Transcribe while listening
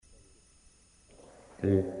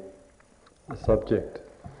The subject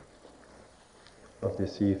of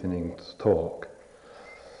this evening's talk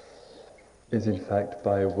is in fact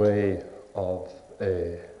by way of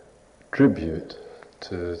a tribute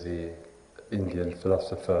to the Indian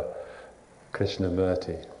philosopher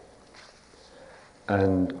Krishnamurti.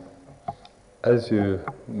 And as you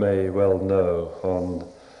may well know, on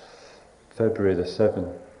February the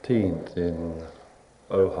 17th in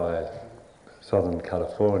Ojai, Southern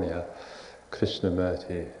California,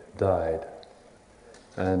 Krishnamurti died.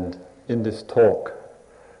 And in this talk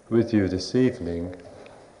with you this evening,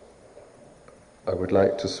 I would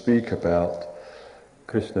like to speak about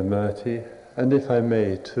Krishnamurti, and if I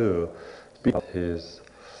may too, speak about his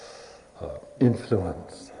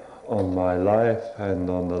influence on my life and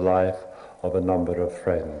on the life of a number of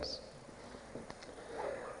friends.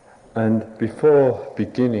 And before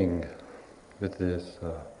beginning with this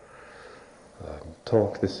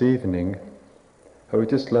talk this evening, I would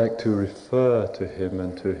just like to refer to him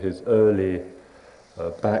and to his early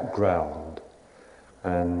background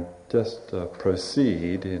and just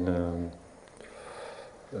proceed in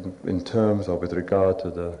terms of, with regard to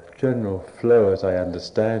the general flow as I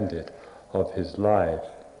understand it, of his life.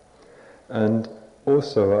 And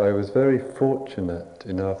also I was very fortunate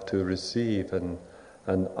enough to receive an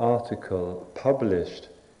article published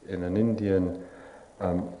in an Indian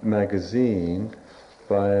magazine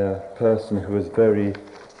by a person who was very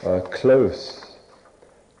close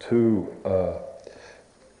to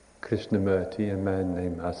Krishnamurti, a man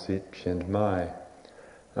named Asit Chenmai,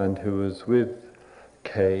 and who was with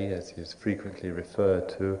K, as he is frequently referred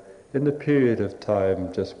to, in the period of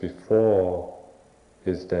time just before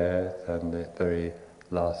his death and the very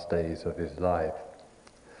last days of his life.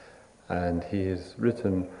 And he has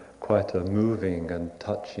written quite a moving and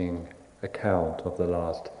touching account of the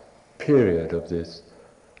last period of this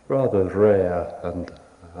rather rare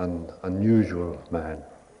and unusual man.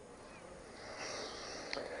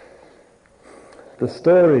 The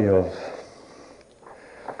story of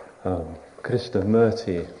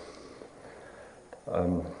Krishnamurti,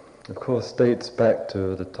 of course, dates back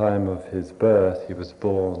to the time of his birth. He was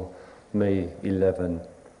born May 11,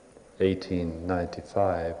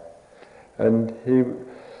 1895, and he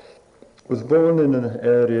was born in an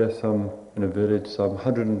area, in a village some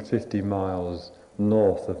 150 miles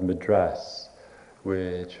north of Madras,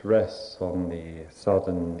 which rests on the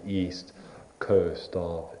southern east coast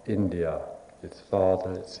of India. His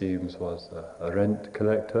father, it seems, was a rent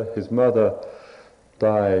collector. His mother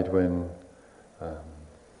died when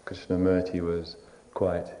Krishnamurti was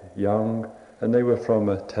quite young, and they were from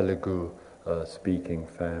a Telugu speaking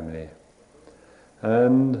family.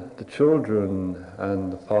 And the children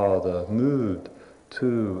and the father moved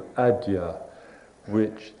to Adya,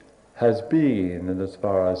 which has been, and as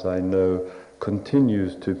far as I know,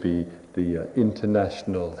 continues to be the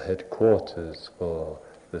international headquarters for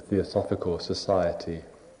the Theosophical Society.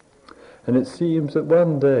 And it seems that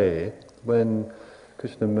one day, when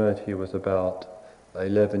Krishnamurti was about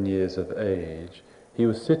 11 years of age, he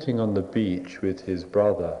was sitting on the beach with his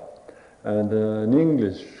brother, and an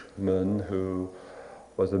Englishman who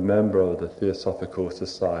was a member of the Theosophical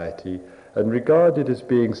Society and regarded as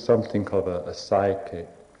being something of a psychic,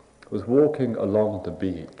 was walking along the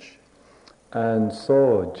beach and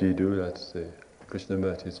saw Jiddu, that's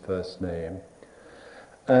Krishnamurti's first name,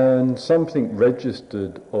 and something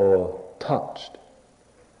registered or touched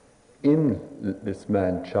in this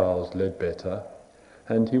man, Charles Ledbetter,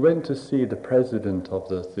 and he went to see the president of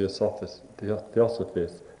the Theosophists,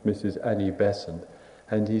 Mrs. Annie Besant,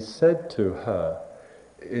 and he said to her,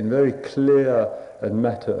 in very clear and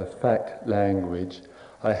matter-of-fact language,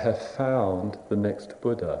 "I have found the next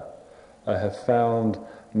Buddha. I have found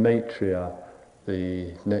Maitreya,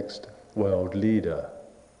 the next world leader."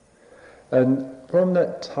 And from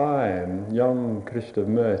that time, young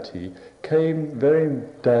Krishnamurti came very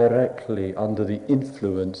directly under the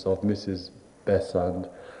influence of Mrs. Besant,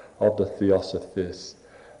 of the Theosophists,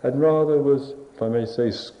 and rather was, if I may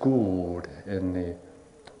say, schooled in the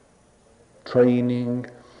training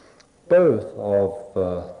both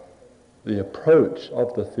of the approach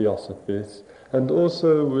of the Theosophists and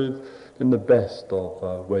also in the best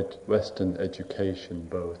of Western education,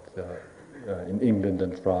 both in England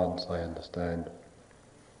and France, I understand.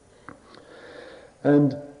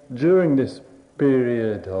 And during this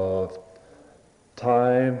period of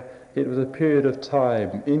time, it was a period of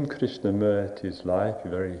time in Krishnamurti's life,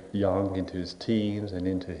 very young, into his teens and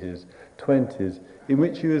into his 20s, in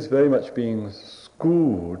which he was very much being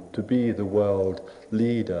schooled to be the world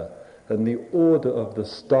leader and the order of the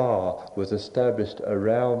star was established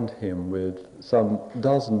around him with some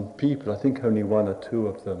dozen people. I think only one or two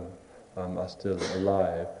of them are still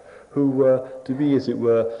alive, who were to be, as it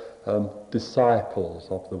were, disciples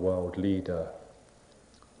of the world leader.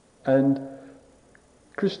 And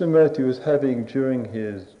Krishnamurti was having, during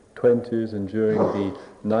his 20s and during the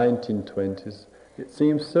 1920s, it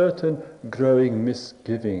seems, certain growing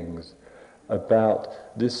misgivings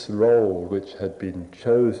about this role which had been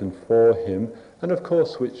chosen for him, and of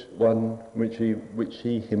course which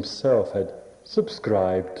he himself had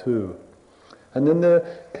subscribed to. And then there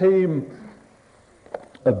came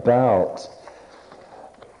about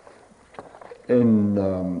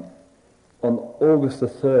on August the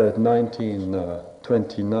 3rd,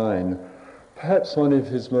 1929, perhaps one of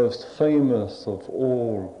his most famous of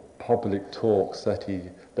all public talks that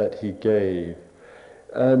he gave,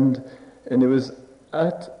 and it was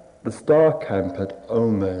at the Star Camp at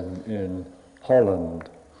Omen in Holland.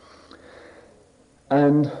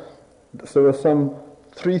 And so there were some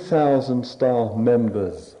 3,000 Star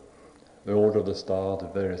members, the Order of the Star, the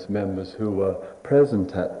various members who were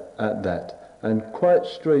present at that. And quite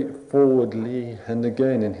straightforwardly, and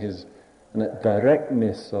again in that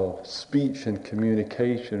directness of speech and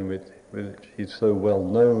communication with which he's so well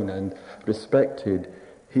known and respected,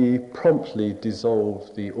 he promptly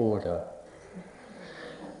dissolved the order.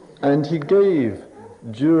 And he gave,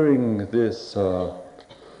 during this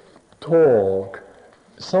talk,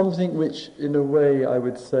 something which, in a way, I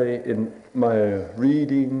would say, in my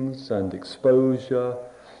readings and exposure,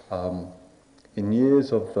 in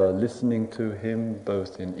years of listening to him,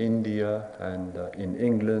 both in India and in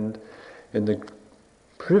England, in the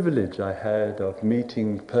privilege I had of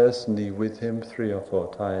meeting personally with him 3 or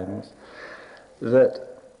 4 times,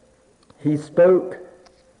 that he spoke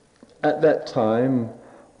at that time,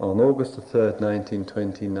 on August the 3rd,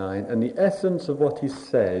 1929, and the essence of what he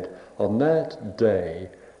said on that day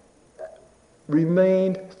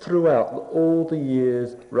remained throughout all the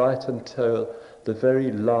years, right until the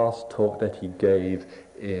very last talk that he gave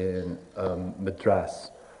in Madras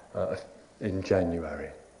in January.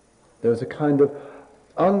 There was a kind of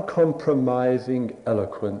uncompromising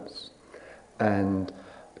eloquence and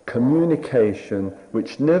communication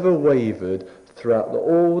which never wavered throughout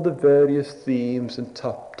all the various themes and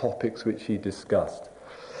topics which he discussed.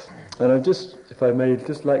 And if I may,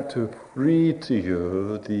 just like to read to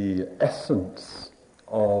you the essence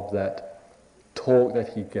of that talk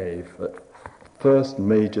that he gave, that first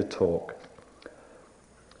major talk.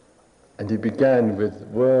 And he began with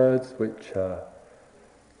words which, for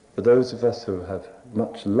those of us who have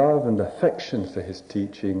much love and affection for his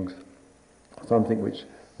teachings, something which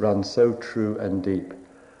runs so true and deep.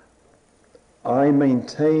 I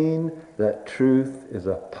maintain that truth is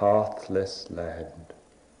a pathless land,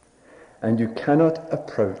 and you cannot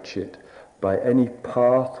approach it by any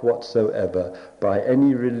path whatsoever, by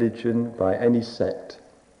any religion, by any sect.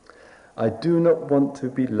 I do not want to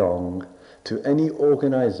belong to any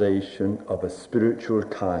organization of a spiritual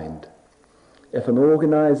kind. If an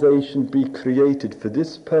organization be created for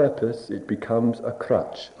this purpose, it becomes a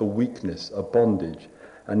crutch, a weakness, a bondage,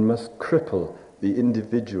 and must cripple the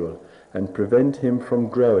individual and prevent him from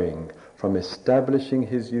growing, from establishing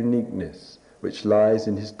his uniqueness, which lies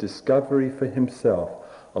in his discovery for himself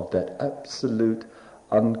of that absolute,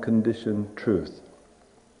 unconditioned truth.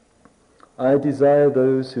 I desire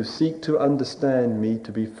those who seek to understand me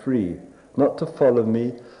to be free, not to follow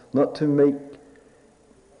me, not to make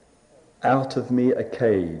out of me a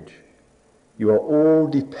cage. You are all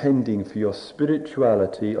depending for your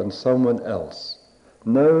spirituality on someone else.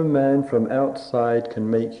 No man from outside can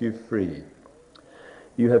make you free.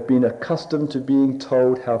 You have been accustomed to being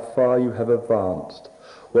told how far you have advanced,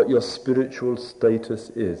 what your spiritual status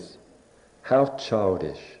is. How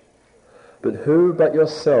childish. But who but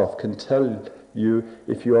yourself can tell you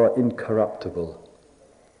if you are incorruptible?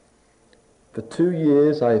 For 2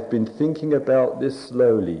 years I have been thinking about this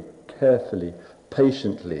slowly, carefully,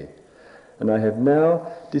 patiently, and I have now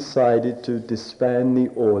decided to disband the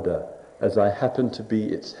order, as I happen to be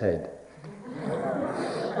its head.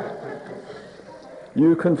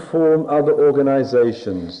 You can form other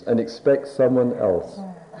organizations and expect someone else.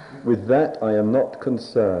 With that I am not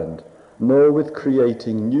concerned, nor with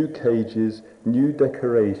creating new cages, new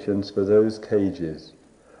decorations for those cages.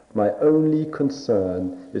 My only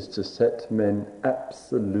concern is to set men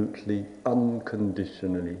absolutely,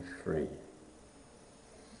 unconditionally free.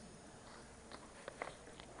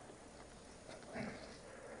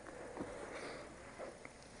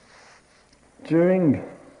 During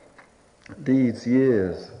these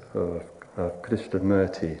years of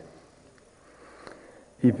Krishnamurti,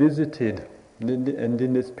 he visited, and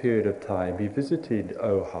in this period of time, he visited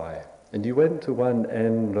Ojai, and he went to one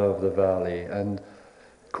end of the valley, and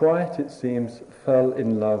quite, it seems, fell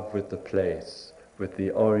in love with the place, with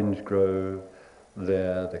the orange grove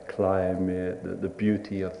there, the climate, the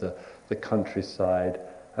beauty of the countryside,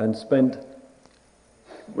 and spent,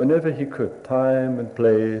 whenever he could, time and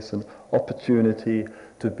place and opportunity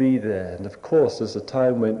to be there. And of course, as the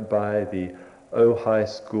time went by, the Ojai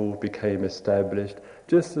school became established,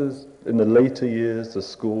 just as in the later years the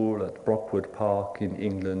school at Brockwood Park in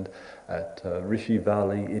England, at Rishi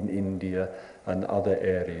Valley in India and other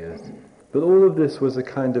areas. But all of this was a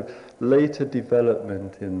kind of later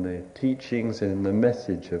development in the teachings and in the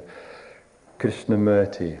message of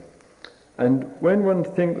Krishnamurti. And when one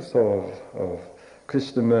thinks of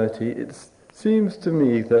Krishnamurti, it seems to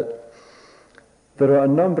me that there are a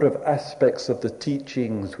number of aspects of the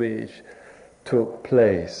teachings which took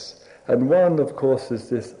place. And one, of course, is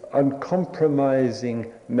this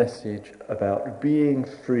uncompromising message about being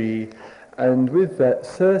free, and with that,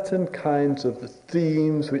 certain kinds of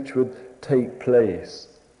themes which would take place.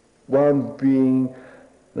 One being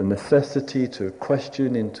the necessity to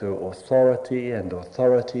question into authority and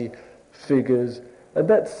authority figures, and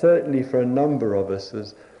that certainly for a number of us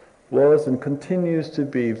was and continues to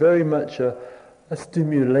be very much a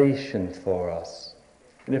stimulation for us.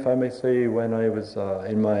 And if I may say, when I was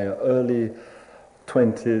in my early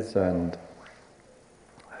 20s and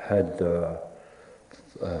had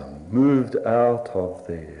moved out of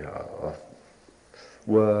the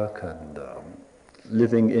work and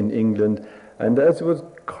living in England, and as was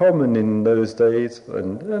common in those days,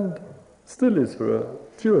 and still is for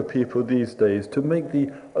fewer people these days, to make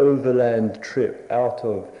the overland trip out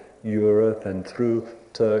of Europe and through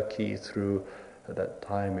Turkey, through at that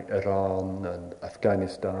time Iran and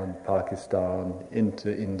Afghanistan, Pakistan,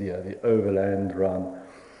 into India, the overland run.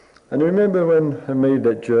 And I remember when I made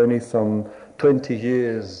that journey some 20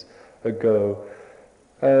 years ago,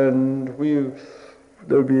 and we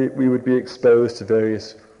would be exposed to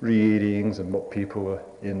various readings and what people were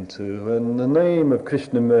into, and the name of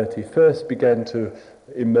Krishnamurti first began to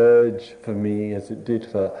emerge for me, as it did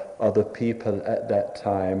for other people at that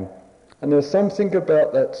time. And there's something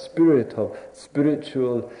about that spirit of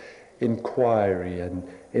spiritual inquiry and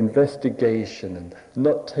investigation and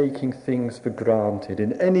not taking things for granted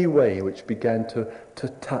in any way, which began to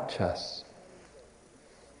touch us.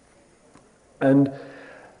 And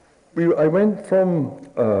I went from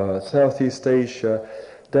Southeast Asia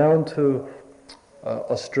down to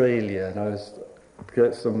Australia, and I was to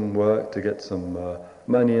get some work, to get some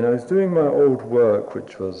money, and I was doing my old work,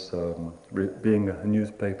 which was being a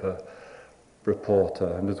newspaper reporter,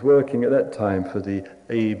 and was working at that time for the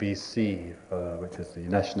ABC, which is the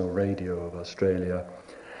national radio of Australia.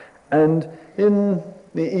 And in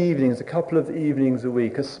the evenings, a couple of evenings a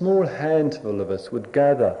week, a small handful of us would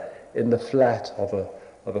gather in the flat of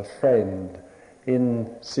a friend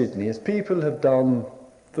in Sydney, as people have done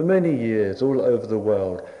for many years all over the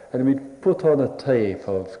world, and we'd put on a tape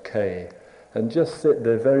of Kay and just sit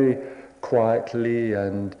there very quietly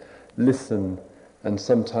and listen. And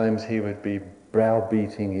sometimes he would be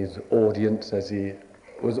browbeating his audience, as he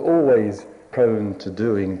was always prone to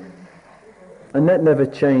doing. And that never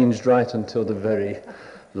changed right until the very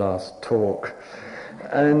last talk.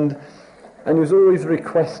 And he was always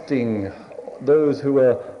requesting those who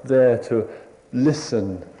were there to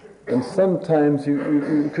listen. And sometimes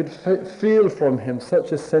you could feel from him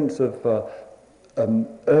such a sense of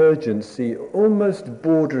urgency, almost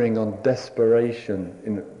bordering on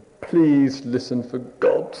desperation, please listen for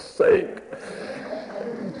God's sake.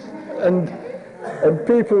 And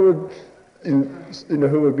people would,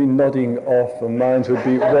 who would be nodding off, and minds would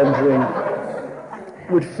be wandering,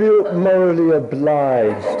 would feel morally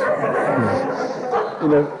obliged,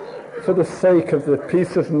 for the sake of the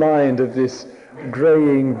peace of mind of this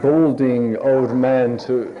greying, balding old man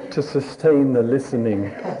to sustain the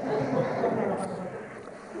listening.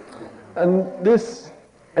 And this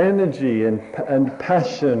energy and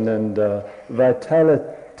passion and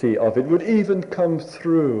vitality of it would even come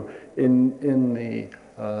through in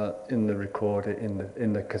the recorder,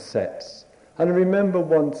 in the cassettes. And I remember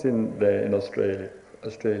once in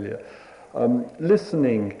Australia,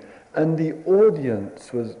 listening, and the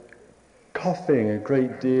audience was coughing a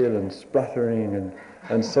great deal and spluttering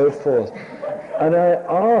and so forth. And I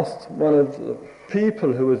asked one of the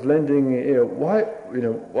people who was lending ear, why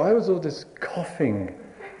was all this coughing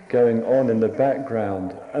going on in the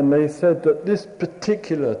background? And they said that this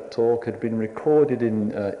particular talk had been recorded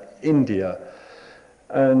in India,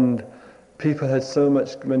 and people had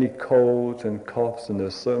many colds and coughs, and there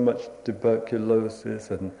was so much tuberculosis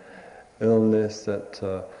and illness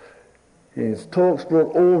that his talks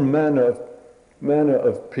brought all manner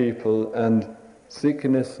of people, and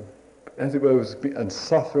sickness, as it were, and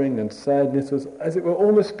suffering and sadness was, as it were,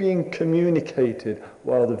 almost being communicated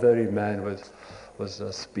while the very man was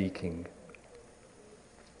speaking.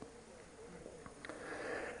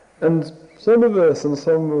 And some of us and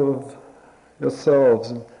some of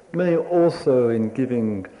yourselves may also, in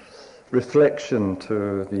giving reflection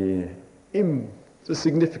to the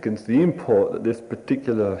significance, the import that this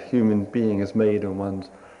particular human being has made in one's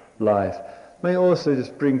life, may also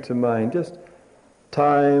just bring to mind just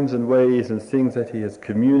times and ways and things that he has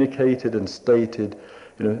communicated and stated,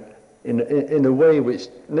 in a way which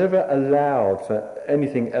never allowed for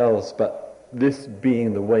anything else but this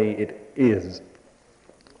being the way it is.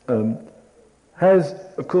 Has,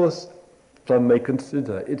 of course, some may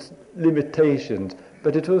consider its limitations,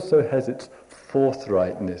 but it also has its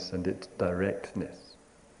forthrightness and its directness.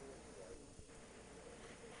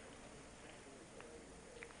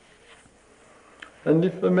 And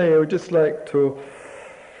if I may, I would just like to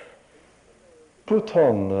put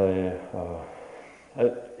on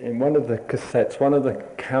in one of the cassettes, one of the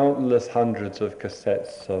countless hundreds of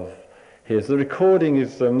cassettes of his. The recording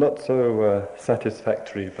is not so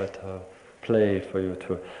satisfactory, but play for you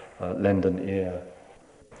to lend an ear.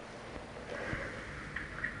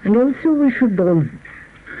 And also we should all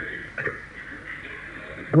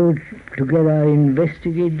go together and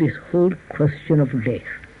investigate this whole question of death.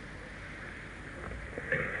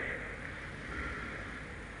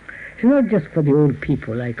 It's not just for the old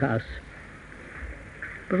people like us,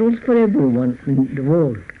 but also for everyone in the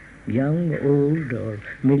world, young, old, or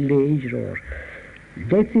middle-aged, or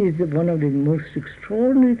death is one of the most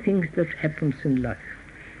extraordinary things that happens in life,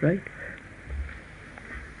 right?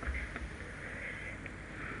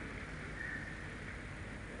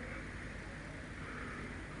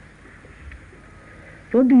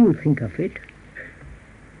 What do you think of it?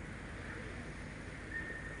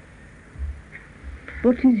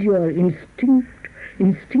 What is your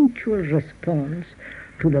instinctual response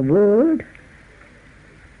to the word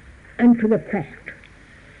and to the fact?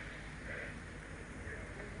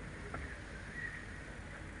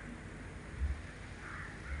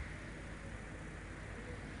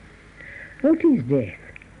 What is death?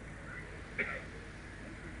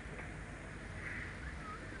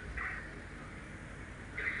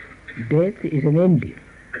 Death is an ending,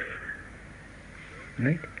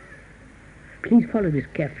 right? Please follow this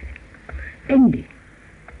carefully. Ending.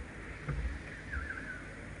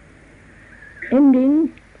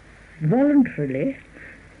 Ending voluntarily.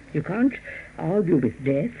 You can't argue with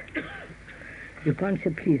death. You can't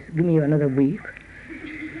say, please, give me another week.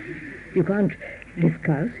 You can't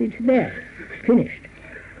discuss. It's there. Finished.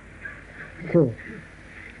 So,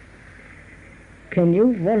 can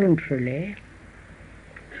you voluntarily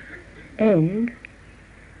end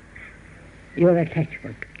your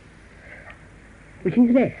attachment, which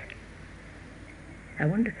is death? I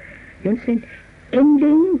wonder, you understand?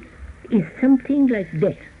 Ending is something like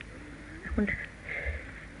death. I wonder.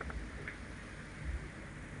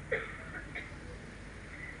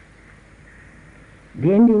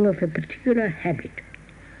 The ending of a particular habit.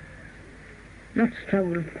 Not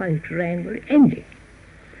struggle, fight, wrangle, ending.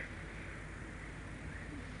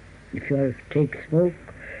 If you take smoke,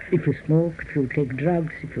 if you smoke, if you take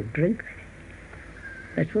drugs, if you drink,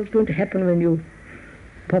 that's what's going to happen when you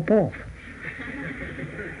pop off.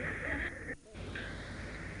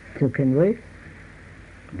 So can we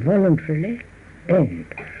voluntarily end?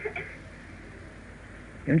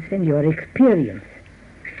 You understand? Your experience.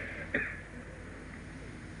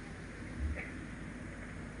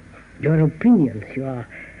 Your opinions, your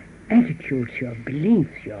attitudes, your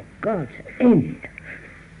beliefs, your gods end.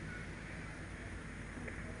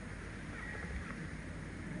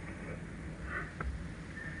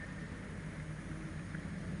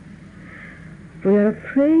 We are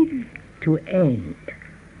afraid to end,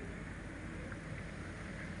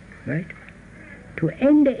 right? To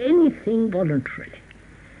end anything voluntarily.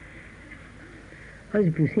 Because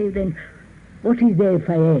if you say then, what is there if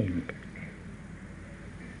I end?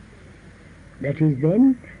 That is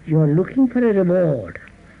then, you are looking for a reward.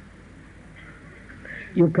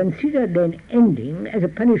 You consider then ending as a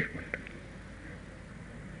punishment.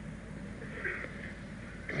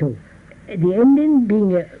 So, the ending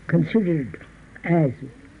being considered as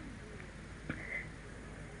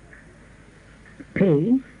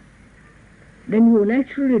pain, then you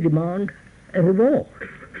naturally demand a reward.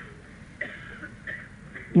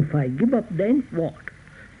 If I give up, then what?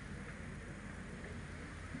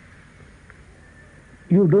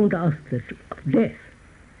 you don't ask that of death.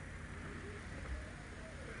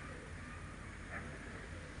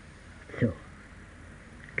 So,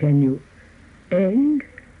 can you end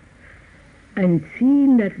and see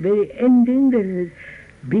in that very ending there is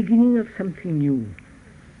a beginning of something new?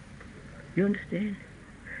 You understand?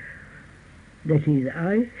 That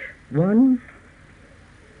is, one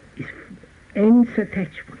ends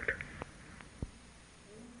attachment.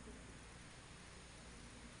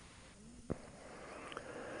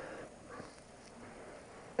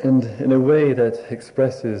 And in a way that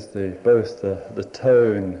expresses both the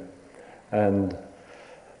tone and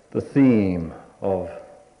the theme of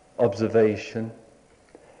observation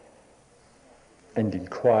and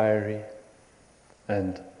inquiry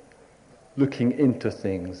and looking into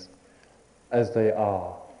things as they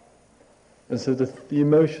are. And so the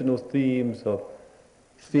emotional themes of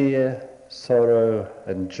fear, sorrow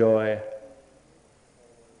and joy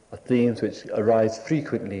are themes which arise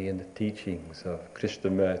frequently in the teachings of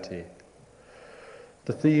Krishnamurti.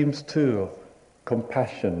 The themes too of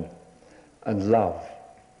compassion and love,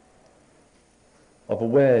 of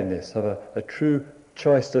awareness, of a true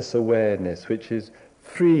choiceless awareness which is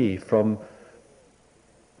free from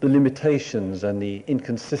the limitations and the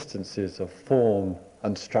inconsistencies of form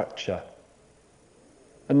and structure.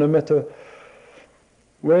 And no matter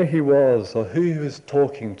where he was or who he was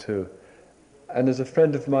talking to, and as a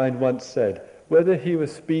friend of mine once said, whether he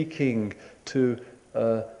was speaking to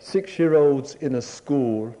 6-year-olds in a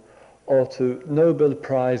school or to Nobel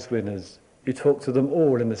Prize winners, he talked to them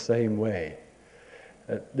all in the same way.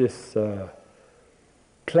 This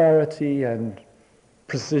clarity and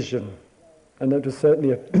precision. And that was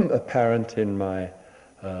certainly apparent in my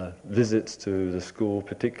visits to the school,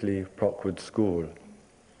 particularly Prockwood School.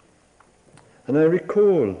 And I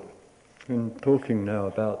recall, in talking now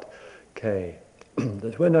about Kay,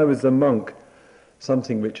 that when I was a monk,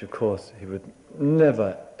 something which of course he would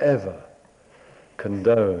never ever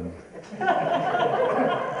condone,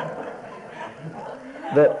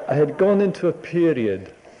 that I had gone into a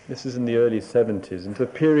period, this is in the early 70s, into a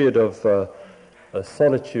period of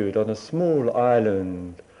solitude on a small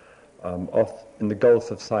island off in the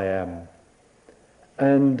Gulf of Siam.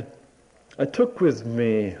 And I took with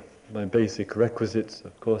me my basic requisites.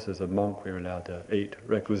 Of course, as a monk we were allowed 8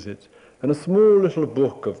 requisites, and a small little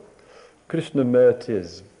book of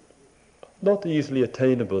Krishnamurti's, not easily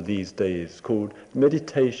attainable these days, called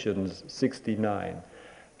Meditations 69.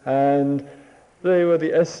 And they were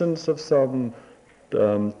the essence of some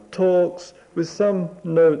talks with some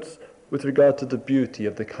notes with regard to the beauty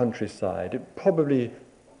of the countryside.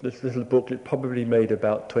 This little booklet probably made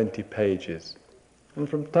about 20 pages. And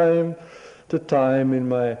from time to time in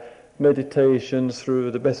my meditations through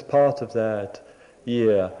the best part of that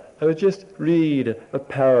year, I would just read a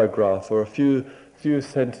paragraph or a few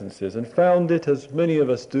sentences, and found it, as many of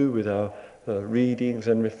us do with our readings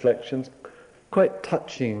and reflections, quite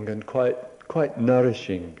touching and quite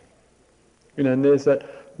nourishing. And there's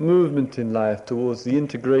that movement in life towards the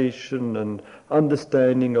integration and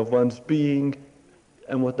understanding of one's being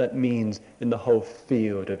and what that means in the whole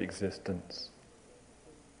field of existence.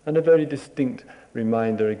 And a very distinct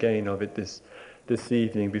reminder again of it this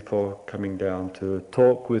evening before coming down to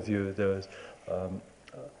talk with you. There was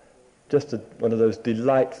just one of those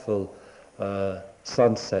delightful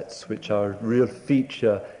sunsets which are a real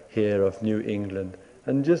feature here of New England.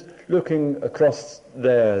 And just looking across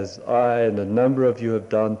there, as I and a number of you have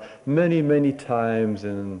done many, many times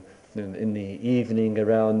in the evening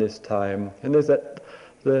around this time, and there's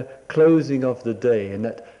the closing of the day and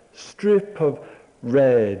that strip of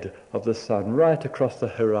red of the sun right across the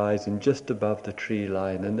horizon just above the tree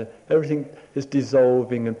line, and everything is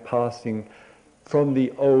dissolving and passing from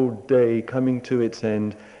the old day coming to its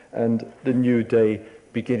end and the new day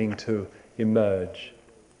beginning to emerge.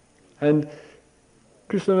 And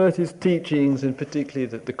Krishnamurti's teachings, and particularly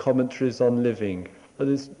the commentaries on living, are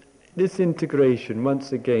this integration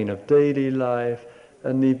once again of daily life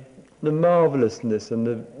and the marvellousness and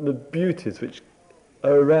the beauties which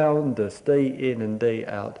are around us day in and day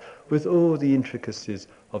out, with all the intricacies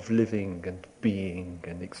of living and being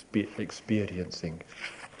and experiencing.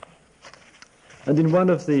 And in one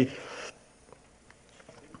of the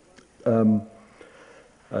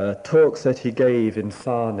talks that he gave in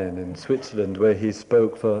Sarnen in Switzerland, where he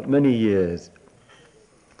spoke for many years,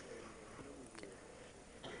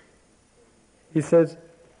 he says,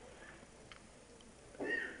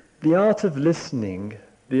 the art of listening,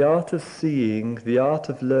 the art of seeing, the art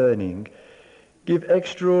of learning give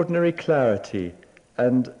extraordinary clarity,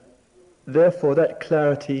 and therefore that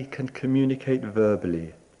clarity can communicate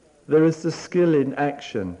verbally. There is the skill in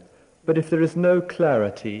action, But if there is no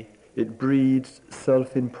clarity, it breeds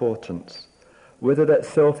self-importance. Whether that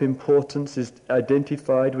self-importance is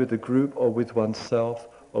identified with a group or with oneself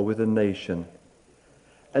or with a nation.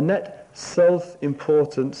 And that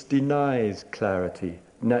self-importance denies clarity,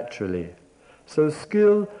 naturally. So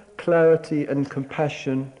skill, clarity and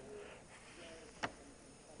compassion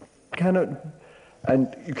you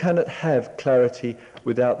cannot have clarity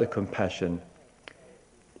without the compassion.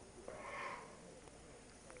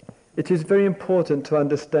 It is very important to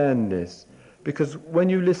understand this, because when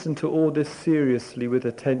you listen to all this seriously with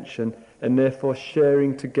attention and therefore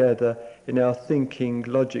sharing together in our thinking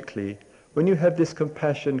logically, when you have this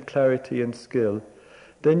compassion, clarity and skill,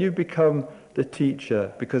 then you become the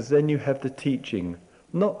teacher, because then you have the teaching,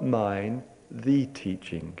 not mine, the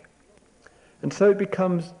teaching. And so it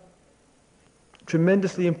becomes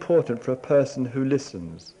tremendously important for a person who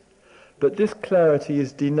listens. But this clarity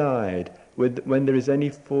is denied when there is any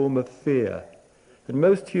form of fear. And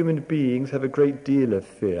most human beings have a great deal of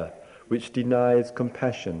fear, which denies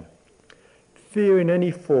compassion. Fear in any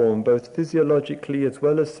form, both physiologically as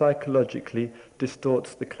well as psychologically,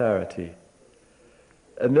 distorts the clarity.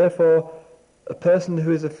 And therefore, a person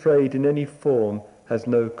who is afraid in any form has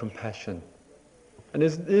no compassion. And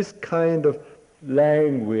it's this kind of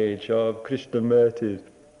language of Krishnamurti,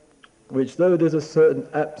 which though there's a certain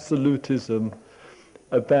absolutism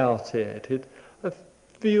about it, I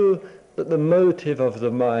feel that the motive of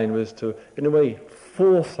the mind was to, in a way,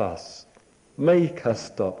 force us, make us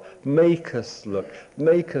stop, make us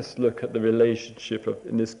look at the relationship of,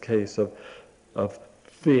 in this case, of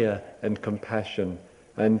fear and compassion,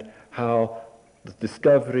 and how the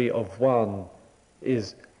discovery of one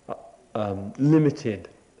is limited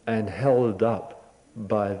and held up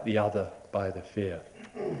by the other, by the fear.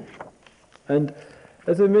 And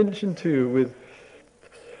as I mentioned to you with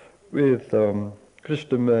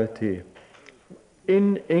Krishnamurti,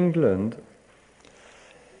 in England,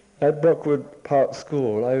 at Brockwood Park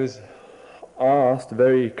School, I was asked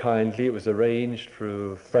very kindly, it was arranged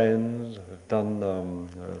through friends who have done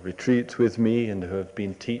retreats with me and who have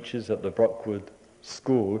been teachers at the Brockwood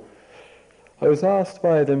School, I was asked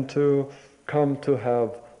by them to come to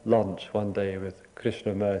have lunch one day with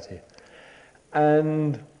Krishnamurti.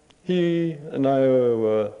 And he and I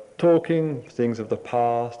were talking things of the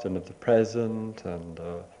past and of the present and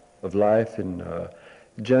of life in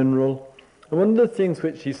general. And one of the things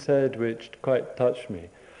which he said which quite touched me,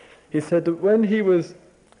 he said that when he was,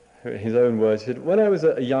 his own words, he said, when I was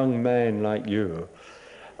a young man like you,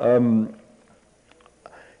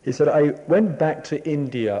 he said, I went back to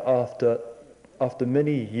India after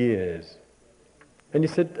many years. And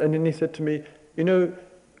then he said to me, you know,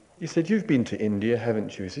 he said, you've been to India,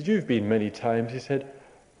 haven't you? He said, you've been many times. He said,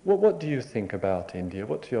 what do you think about India?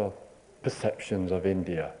 What's your perceptions of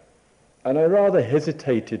India? And I rather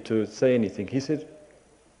hesitated to say anything. He said,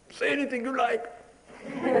 say anything you like.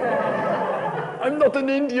 I'm not an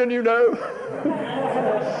Indian, you know.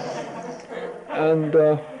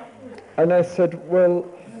 And I said, well,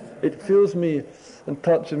 it fills me and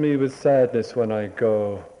touches me with sadness when I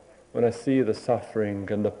see the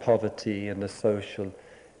suffering and the poverty and the social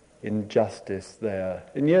injustice there.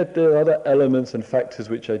 And yet there are other elements and factors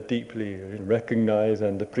which I deeply recognize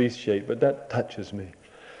and appreciate, but that touches me.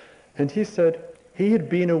 And he said he had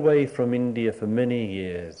been away from India for many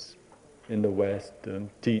years in the West,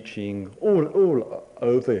 teaching all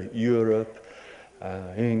over Europe,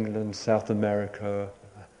 England, South America.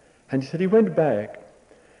 And he said he went back,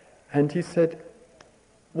 and he said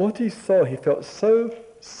what he saw, he felt so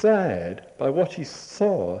sad by what he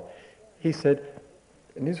saw, he said,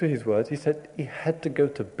 and these were his words, he said he had to go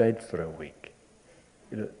to bed for a week.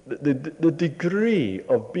 You know, the degree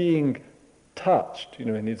of being touched, you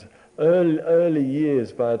know, in his early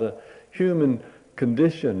years by the human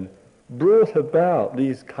condition brought about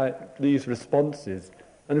these responses.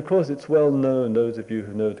 And of course it's well known, those of you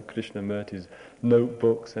who know the Krishnamurti's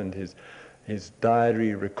notebooks and his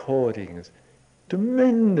diary recordings,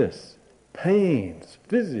 tremendous pains,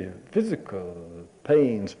 physical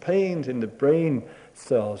pains in the brain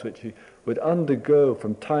cells which he would undergo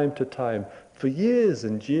from time to time for years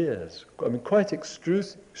and years. I mean, quite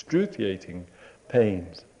excruciating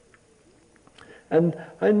pains. And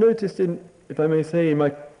I noticed if I may say, in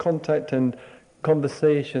my contact and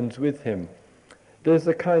conversations with him, there's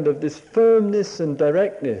a kind of this firmness and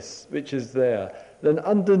directness which is there. Then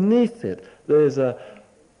underneath it, there's a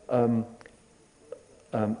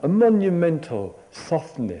monumental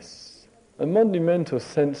softness, a monumental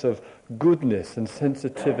sense of goodness and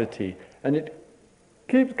sensitivity, and it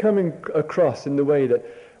keeps coming across in the way that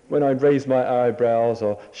when I'd raise my eyebrows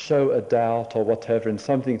or show a doubt or whatever in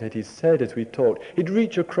something that he said as we talked, he'd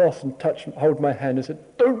reach across and hold my hand and say,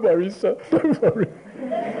 "Don't worry, sir, don't worry."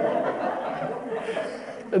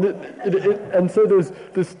 And so there's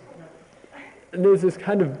this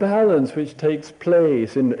kind of balance which takes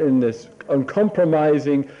place in this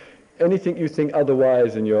uncompromising anything you think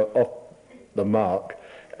otherwise and you're off the mark,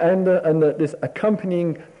 and this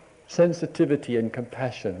accompanying sensitivity and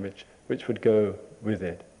compassion which would go with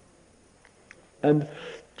it. And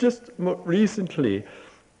just more recently,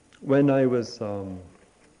 when I was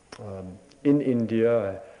in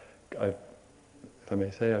India, if I may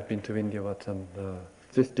say, I've been to India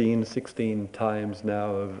 15, 16 times now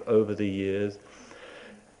over the years,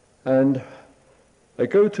 and I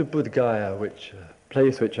go to Bodh Gaya, which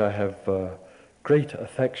place which I have great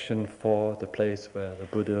affection for, the place where the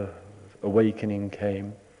Buddha awakening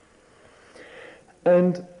came.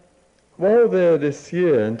 And while there this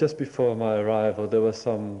year, and just before my arrival, there were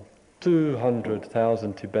some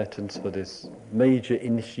 200,000 Tibetans for this major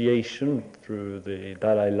initiation through the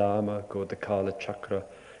Dalai Lama, called the Kala Chakra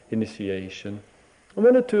initiation. And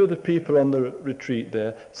one or two of the people on the retreat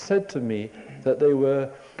there said to me that they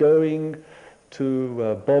were going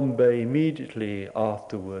to Bombay immediately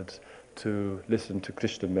afterwards to listen to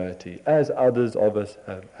Krishnamurti, as others of us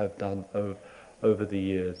have done over the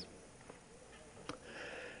years.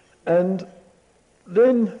 And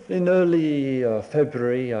then in early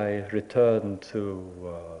February I returned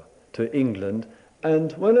to England,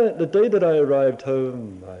 and the day that I arrived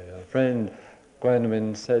home, my friend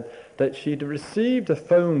Gwendolen said that she'd received a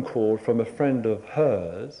phone call from a friend of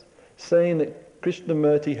hers saying that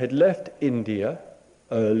Krishnamurti had left India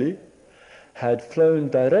early, had flown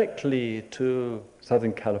directly to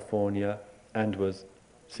Southern California and was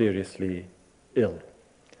seriously ill.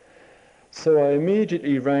 So I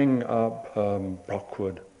immediately rang up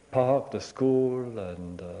Brockwood Park, the school,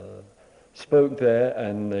 and spoke there,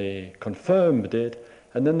 and they confirmed it.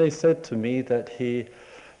 And then they said to me that he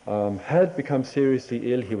had become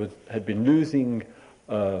seriously ill. He had been losing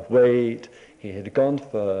weight. He had gone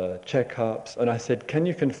for checkups. And I said, "Can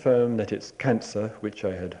you confirm that it's cancer?" which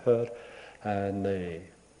I had heard. And they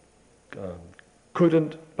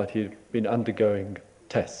couldn't, but he'd been undergoing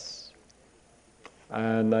tests.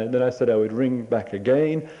 And then I said I would ring back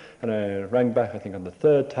again, and I rang back, I think on the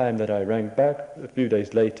third time that I rang back, a few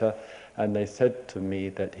days later, and they said to me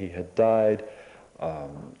that he had died a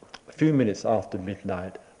few minutes after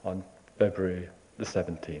midnight on February the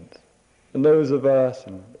 17th. And those of us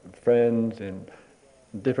and friends in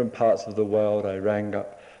different parts of the world, I rang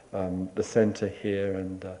up the centre here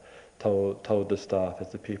and told the staff, as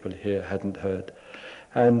the people here hadn't heard,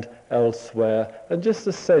 and elsewhere, and just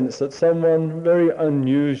a sense that someone very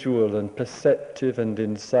unusual and perceptive and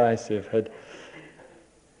incisive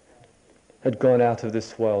had gone out of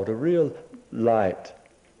this world, a real light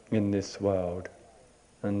in this world,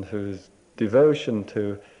 and whose devotion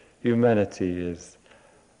to humanity is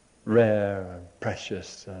rare and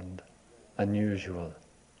precious and unusual.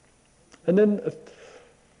 And then a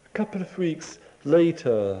couple of weeks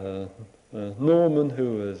later, Norman,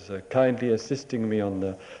 who was kindly assisting me on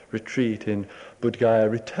the retreat in Bodh Gaya,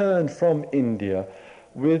 returned from India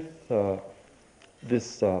with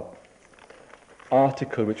this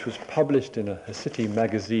article which was published in a city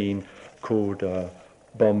magazine called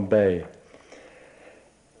Bombay.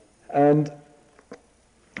 And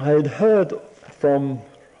I had heard from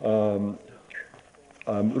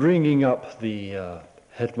ringing up the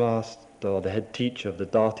headmaster, or the head teacher of the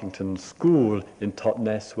Dartington School in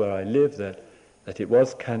Totnes, where I live, that it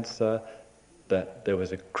was cancer, that there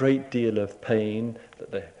was a great deal of pain,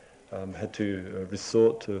 that they had to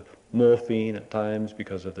resort to morphine at times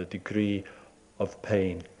because of the degree of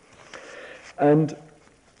pain. And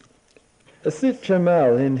Asit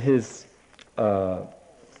Jamal, in his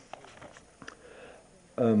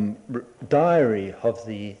diary of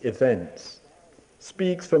the events,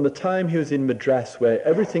 speaks from the time he was in Madras, where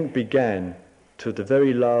everything began, to the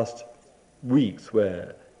very last weeks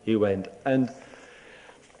where he went. And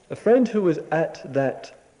a friend who was at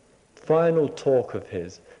that final talk of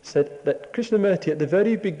his said that Krishnamurti, at the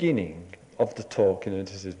very beginning of the talk,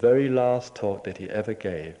 this is his very last talk that he ever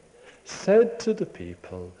gave, said to the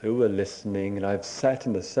people who were listening, and I've sat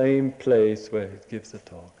in the same place where he gives the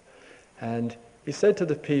talk, and he said to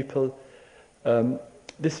the people,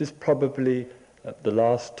 this is probably the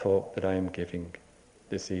last talk that I am giving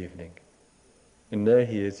this evening. And there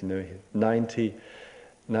he is, 90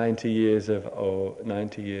 years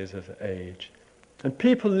of age. And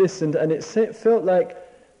people listened, and it felt like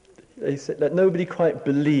they said that nobody quite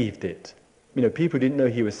believed it, People didn't know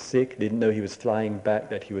he was sick, didn't know he was flying back,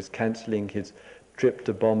 that he was cancelling his trip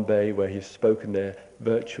to Bombay, where he's spoken there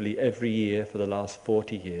virtually every year for the last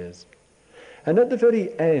 40 years. And at the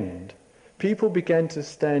very end, people began to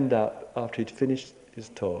stand up after he'd finished his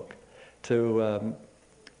talk to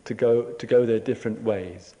go their different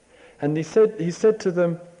ways. And he said to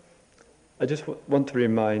them, I just want to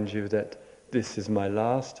remind you that this is my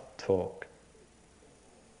last talk,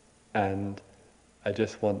 and I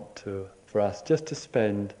just want for us just to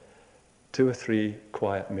spend 2 or 3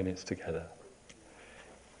 quiet minutes together.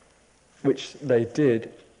 Which they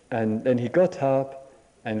did, and then he got up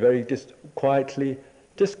and just quietly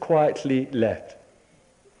left.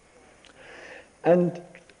 And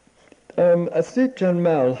Ajit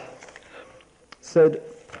Janmal said,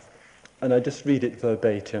 and I just read it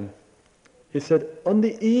verbatim, he said, on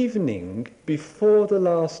the evening before the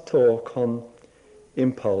last talk on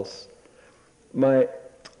impulse, my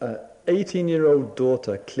 18-year-old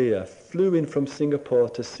daughter, Clea, flew in from Singapore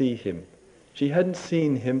to see him. She hadn't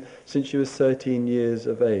seen him since she was 13 years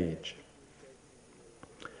of age.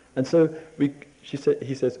 And so he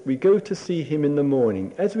says, we go to see him in the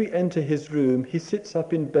morning. As we enter his room, he sits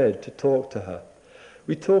up in bed to talk to her.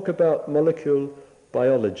 We talk about molecular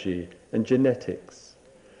biology and genetics,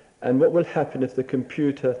 and what will happen if the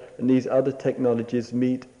computer and these other technologies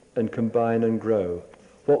meet and combine and grow.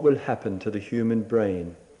 What will happen to the human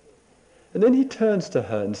brain? And then he turns to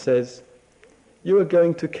her and says, you are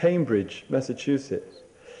going to Cambridge, Massachusetts.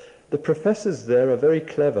 The professors there are very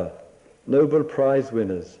clever, Nobel Prize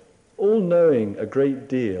winners, all knowing a great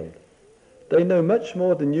deal. They know much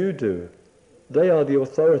more than you do. They are the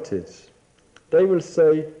authorities. They will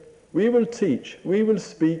say, we will teach, we will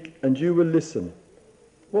speak, and you will listen.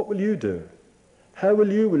 What will you do? How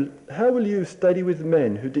will you study with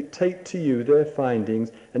men who dictate to you their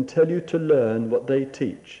findings and tell you to learn what they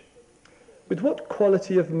teach? With what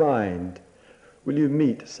quality of mind will you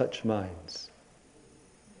meet such minds?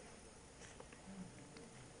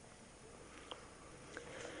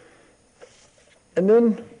 And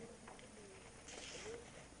then,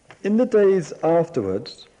 in the days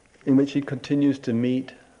afterwards, in which he continues to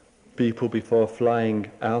meet people before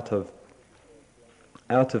flying out of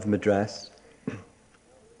Madras,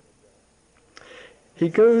 he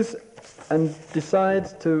goes and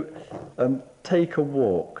decides to take a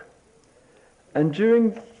walk. And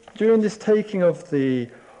during this taking of the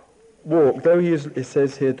walk, though he is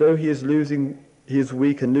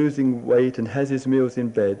weak and losing weight and has his meals in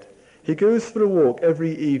bed, he goes for a walk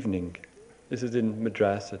every evening. This is in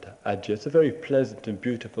Madras at Adya. It's a very pleasant and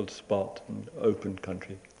beautiful spot and open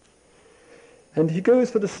country. And he goes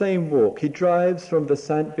for the same walk. He drives from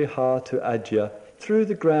Vasant Vihar to Adya through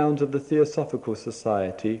the grounds of the Theosophical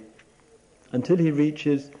Society until he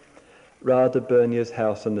reaches Radha Burnier's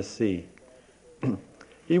house on the sea.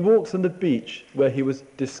 He walks on the beach where he was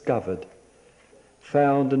discovered,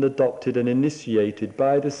 found and adopted and initiated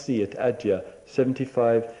by the sea at Adya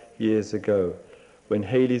 75 years ago, when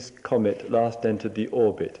Halley's comet last entered the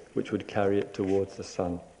orbit which would carry it towards the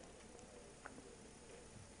sun.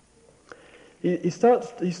 He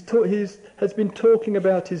has been talking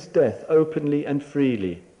about his death openly and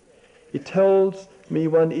freely. He tells me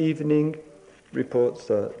one evening, reports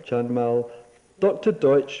Janmal, Dr.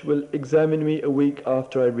 Deutsch will examine me a week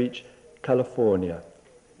after I reach California.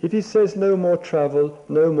 If he says no more travel,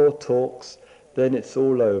 no more talks, then it's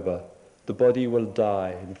all over. The body will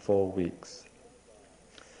die in 4 weeks.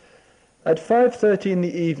 At 5:30 in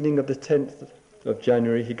the evening of the 10th of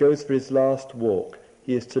January, he goes for his last walk.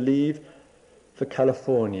 He is to leave for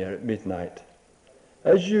California at midnight.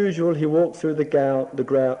 As usual, he walks through the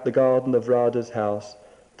garden of Radha's house,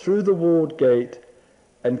 through the walled gate,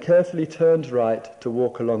 and carefully turns right to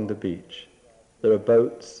walk along the beach. There are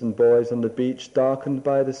boats and boys on the beach, darkened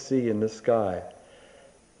by the sea and the sky.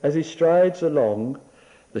 As he strides along,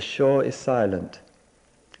 the shore is silent.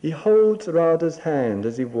 He holds Radha's hand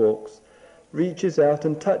as he walks, reaches out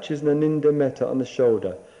and touches Naninda Mehta on the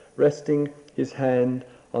shoulder, resting his hand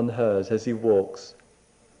on hers as he walks.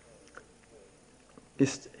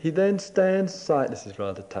 He then stands silent. This is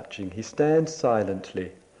rather touching. He stands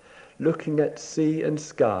silently, looking at sea and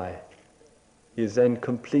sky. He is then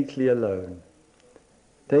completely alone.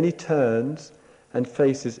 Then he turns and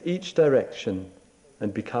faces each direction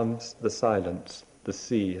and becomes the silence, the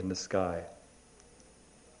sea and the sky.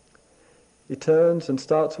 He turns and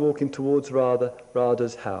starts walking towards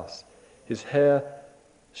Radha's house. His hair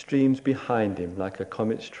streams behind him like a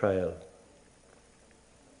comet's trail.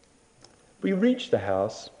 We reach the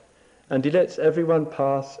house, and he lets everyone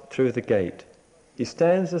pass through the gate. He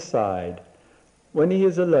stands aside. When he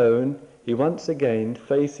is alone, he once again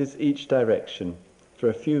faces each direction for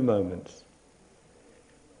a few moments.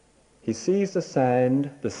 He sees the sand,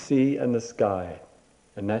 the sea and the sky,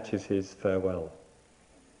 and that is his farewell.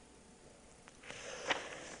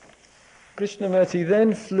 Krishnamurti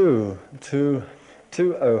then flew to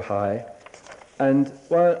Ojai, and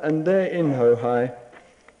there in Ojai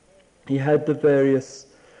he had the various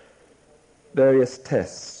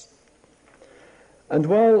tests. And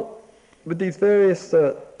while with these various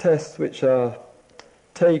tests which are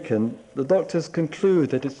taken, the doctors conclude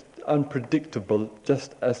that it's unpredictable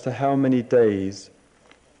just as to how many days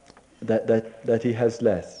that he has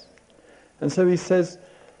left. And so he says,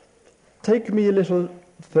 "Take me a little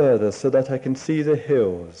further so that I can see the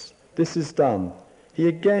hills." This is done. He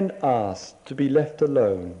again asks to be left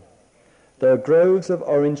alone. There are groves of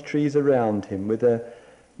orange trees around him with their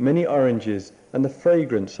many oranges and the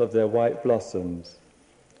fragrance of their white blossoms.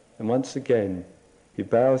 And once again he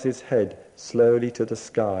bows his head slowly to the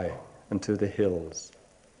sky and to the hills.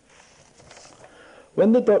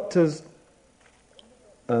 When the doctors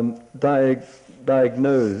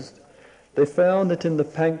diagnosed, they found that in the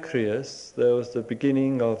pancreas there was the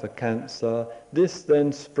beginning of a cancer. This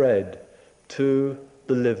then spread to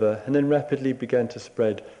the liver and then rapidly began to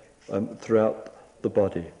spread throughout the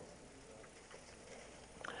body.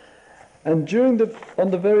 And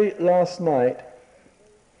on the very last night,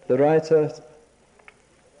 the writer,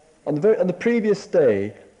 on the previous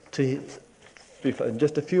day,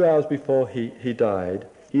 just a few hours before he died,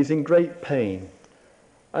 he's in great pain.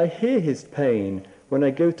 I hear his pain when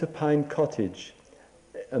I go to Pine Cottage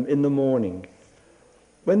in the morning.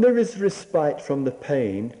 When there is respite from the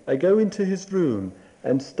pain, I go into his room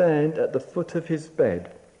and stand at the foot of his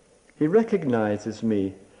bed. He recognizes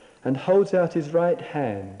me and holds out his right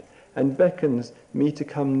hand and beckons me to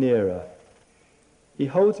come nearer. He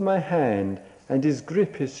holds my hand and his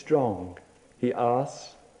grip is strong. He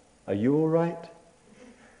asks, "Are you all right?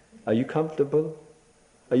 Are you comfortable?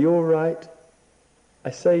 Are you all right?" I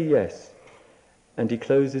say yes, and he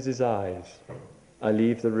closes his eyes. I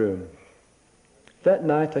leave the room. That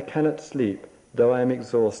night I cannot sleep, though I am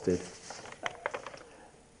exhausted.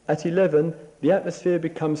 At 11, the atmosphere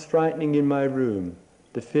becomes frightening in my room.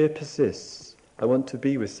 The fear persists. I want to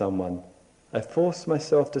be with someone. I force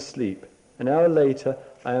myself to sleep. An hour later,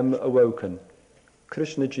 I am awoken.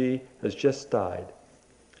 Krishnaji has just died.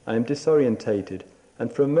 I am disorientated,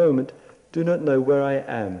 and for a moment do not know where I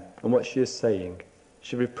am and what she is saying.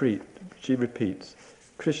 She repeats,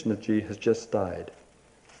 "Krishnaji has just died."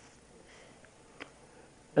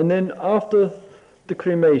 And then after the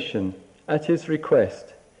cremation, at his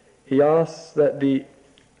request, he asks that the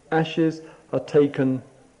ashes are taken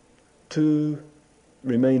to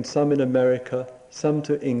remain, some in America, some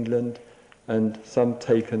to England, and some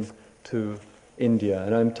taken to India.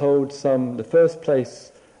 And I'm told the first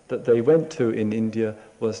place that they went to in India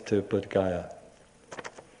was to Bodh Gaya.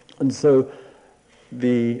 And so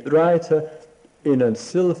the writer, in a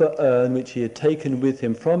silver urn which he had taken with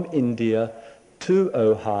him from India to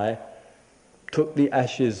Ojai, took the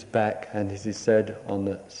ashes back, and as he said, in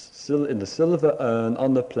the silver urn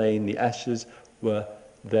on the plain, the ashes were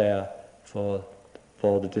there for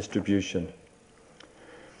the distribution.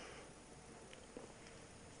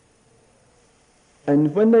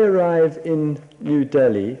 And when they arrive in New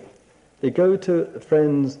Delhi, they go to a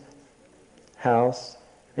friend's house,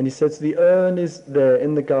 and he says the urn is there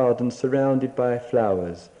in the garden surrounded by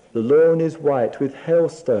flowers. The lawn is white with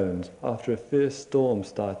hailstones after a fierce storm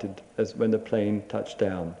started when the plane touched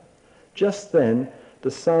down. Just then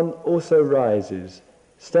the sun also rises.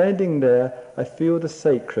 Standing there, I feel the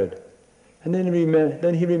sacred. And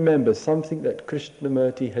then he remembers something that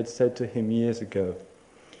Krishnamurti had said to him years ago.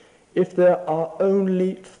 If there are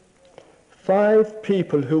only 5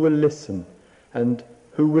 people who will listen and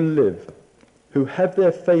who will live, who have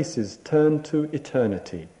their faces turned to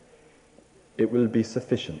eternity, it will be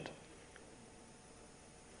sufficient.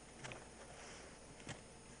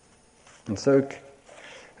 And so,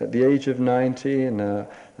 at the age of 90,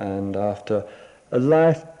 and after a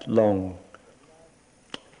lifelong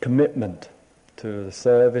commitment to the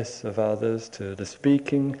service of others, to the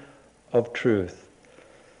speaking of truth,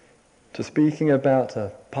 to speaking about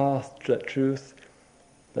a path to truth,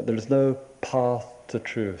 that there is no path to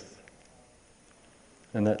truth,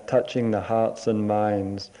 and that touching the hearts and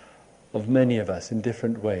minds of many of us in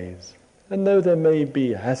different ways. And though there may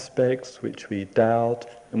be aspects which we doubt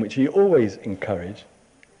and which we always encourage,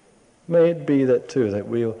 may it be that too, that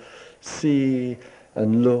we'll see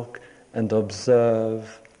and look and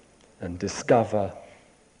observe and discover,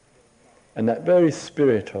 and that very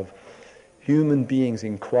spirit of human beings'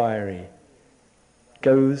 inquiry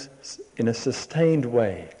goes in a sustained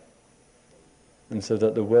way, and so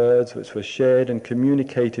that the words which were shared and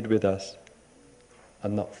communicated with us are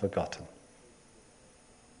not forgotten,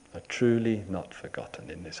 are truly not forgotten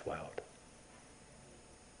in this world.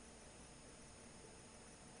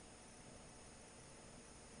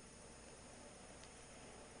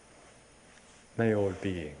 May all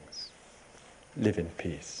beings live in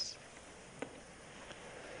peace.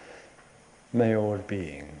 May all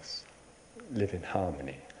beings live in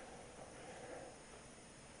harmony.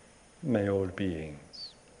 May all beings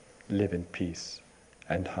live in peace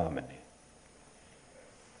and harmony.